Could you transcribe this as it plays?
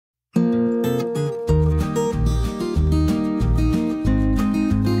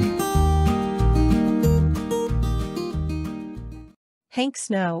Hank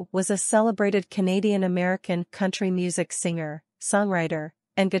Snow was a celebrated Canadian-American country music singer, songwriter,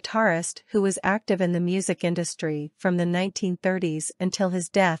 and guitarist who was active in the music industry from the 1930s until his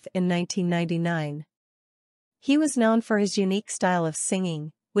death in 1999. He was known for his unique style of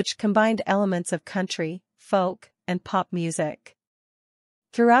singing, which combined elements of country, folk, and pop music.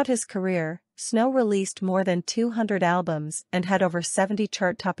 Throughout his career, Snow released more than 200 albums and had over 70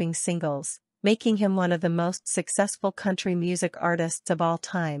 chart-topping singles, making him one of the most successful country music artists of all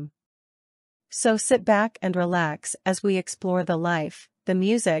time. So sit back and relax as we explore the life, the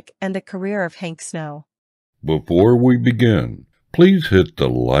music, and the career of Hank Snow. Before we begin, please hit the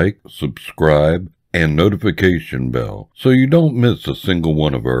like, subscribe, and notification bell so you don't miss a single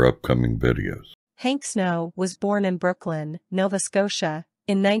one of our upcoming videos. Hank Snow was born in Brooklyn, Nova Scotia,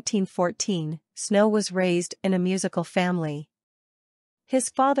 in 1914. Snow was raised in a musical family. His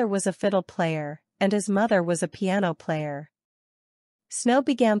father was a fiddle player, and his mother was a piano player. Snow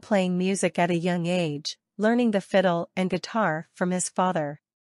began playing music at a young age, learning the fiddle and guitar from his father.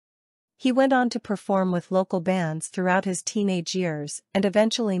 He went on to perform with local bands throughout his teenage years and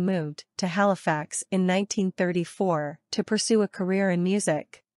eventually moved to Halifax in 1934 to pursue a career in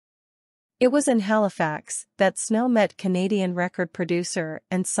music. It was in Halifax that Snow met Canadian record producer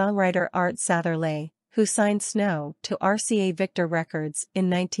and songwriter Art Satherley, who signed Snow to RCA Victor Records in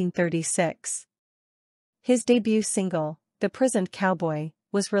 1936. His debut single, The Prisoned Cowboy,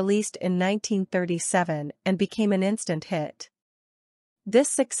 was released in 1937 and became an instant hit. This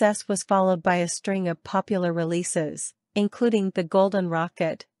success was followed by a string of popular releases, including The Golden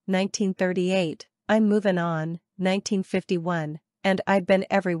Rocket, 1938, I'm Movin' On, 1951, and I've Been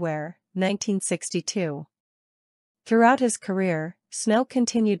Everywhere, 1962. Throughout his career, Snow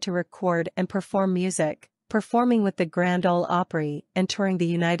continued to record and perform music, performing with the Grand Ole Opry and touring the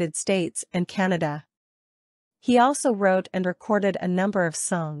United States and Canada. He also wrote and recorded a number of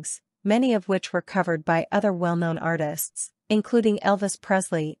songs, many of which were covered by other well-known artists, including Elvis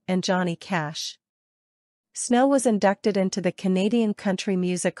Presley and Johnny Cash. Snow was inducted into the Canadian Country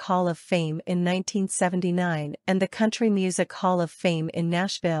Music Hall of Fame in 1979 and the Country Music Hall of Fame in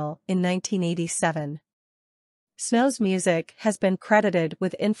Nashville in 1987. Snow's music has been credited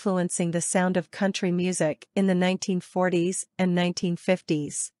with influencing the sound of country music in the 1940s and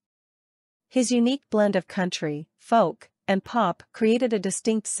 1950s. His unique blend of country, folk, and pop created a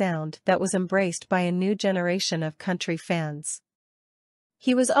distinct sound that was embraced by a new generation of country fans.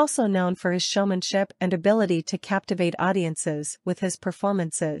 He was also known for his showmanship and ability to captivate audiences with his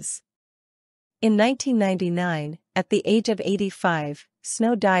performances. In 1999, at the age of 85,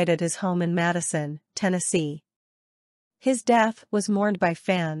 Snow died at his home in Madison, Tennessee. His death was mourned by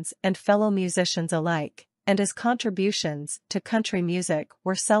fans and fellow musicians alike, and his contributions to country music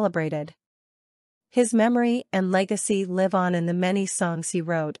were celebrated. His memory and legacy live on in the many songs he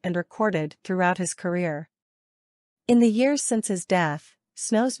wrote and recorded throughout his career. In the years since his death,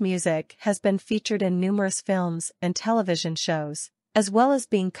 Snow's music has been featured in numerous films and television shows, as well as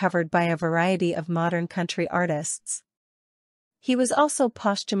being covered by a variety of modern country artists. He was also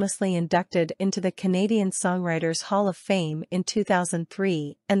posthumously inducted into the Canadian Songwriters Hall of Fame in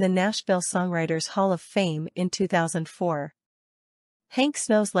 2003 and the Nashville Songwriters Hall of Fame in 2004. Hank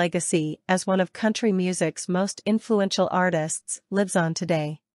Snow's legacy as one of country music's most influential artists lives on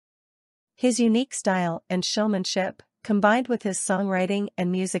today. His unique style and showmanship, combined with his songwriting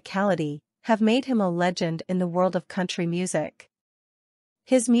and musicality, have made him a legend in the world of country music.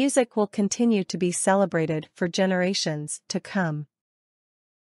 His music will continue to be celebrated for generations to come.